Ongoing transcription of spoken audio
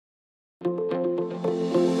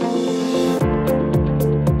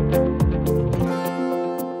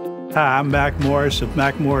Hi, I'm Mack Morris of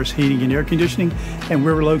Mack Morris Heating and Air Conditioning, and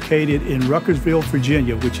we're located in Ruckersville,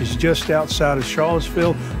 Virginia, which is just outside of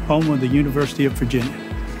Charlottesville, home of the University of Virginia.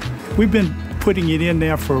 We've been putting it in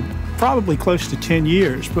there for probably close to 10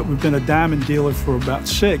 years, but we've been a diamond dealer for about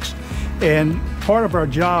 6. And part of our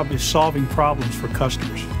job is solving problems for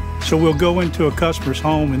customers. So we'll go into a customer's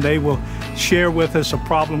home and they will share with us a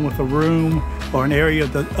problem with a room or an area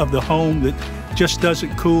of the home that just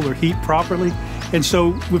doesn't cool or heat properly. And so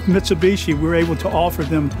with Mitsubishi, we're able to offer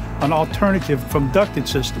them an alternative from ducted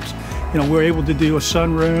systems. We're able to do a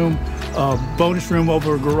sunroom, a bonus room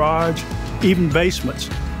over a garage, even basements.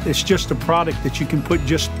 It's just a product that you can put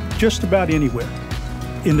just about anywhere.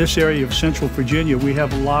 In this area of Central Virginia, we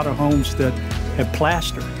have a lot of homes that have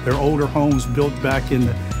plaster. They're older homes built back in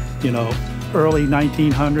the early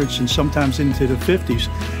 1900s and sometimes into the 50s.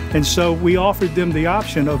 And so we offered them the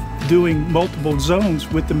option of doing multiple zones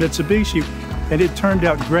with the Mitsubishi, and it turned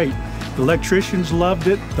out great. The electricians loved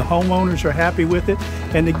it, the homeowners are happy with it,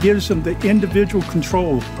 and it gives them the individual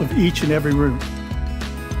control of each and every room.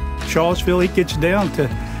 Charlottesville, it gets down to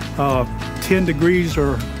 10 degrees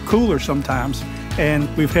or cooler sometimes,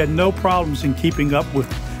 and we've had no problems in keeping up with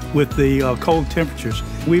the cold temperatures.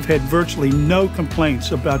 We've had virtually no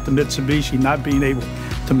complaints about the Mitsubishi not being able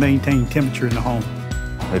to maintain temperature in the home.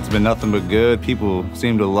 It's been nothing but good. People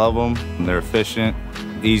seem to love them. They're efficient,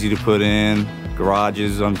 easy to put in,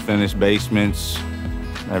 garages, unfinished basements.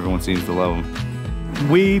 Everyone seems to love them.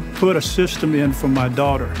 We put a system in for my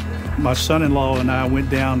daughter. My son-in-law and I went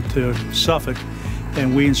down to Suffolk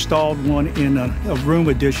and we installed one in a room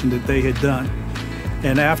addition that they had done.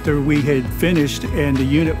 And after we had finished and the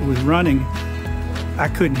unit was running, I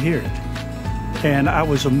couldn't hear it. And I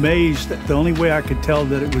was amazed that the only way I could tell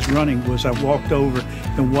that it was running was I walked over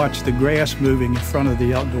and watched the grass moving in front of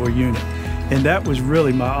the outdoor unit. And that was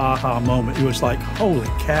really my aha moment. It was like, holy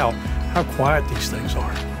cow, how quiet these things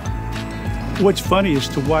are. What's funny is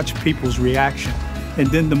to watch people's reaction. And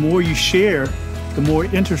then the more you share, the more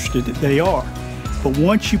interested they are. But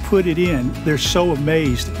once you put it in, they're so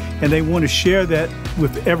amazed and they want to share that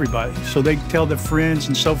with everybody. So they tell their friends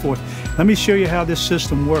and so forth. Let me show you how this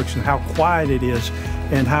system works and how quiet it is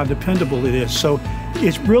and how dependable it is. So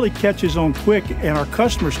it really catches on quick, and our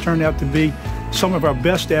customers turn out to be some of our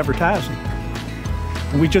best advertising.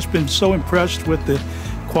 We've just been so impressed with the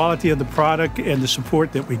quality of the product and the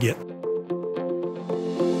support that we get.